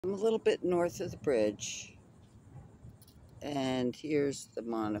I'm a little bit north of the bridge, and here's the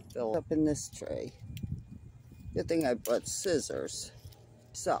monofilament up in this tray. Good thing I brought scissors.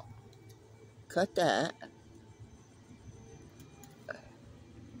 So, cut that.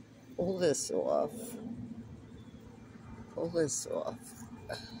 Pull this off. Pull this off.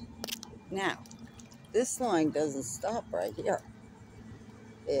 Now, this line doesn't stop right here.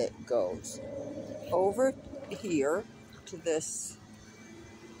 It goes over here to this.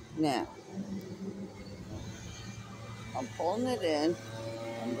 Now, I'm pulling it in.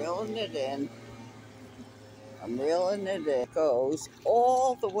 I'm reeling it in. I'm reeling it in. It goes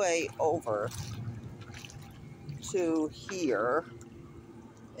all the way over to here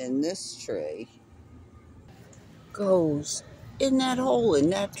in this tree. Goes in that hole in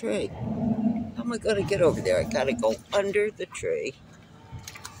that tree. How am I going to get over there? I got to go under the tree.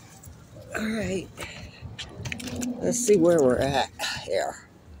 All right. Let's see where we're at here.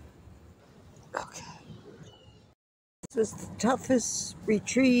 Okay. This was the toughest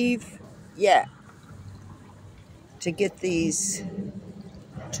retrieve yet. To get these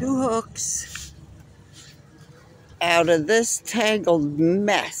 2 hooks out of this tangled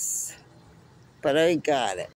mess. But I got it.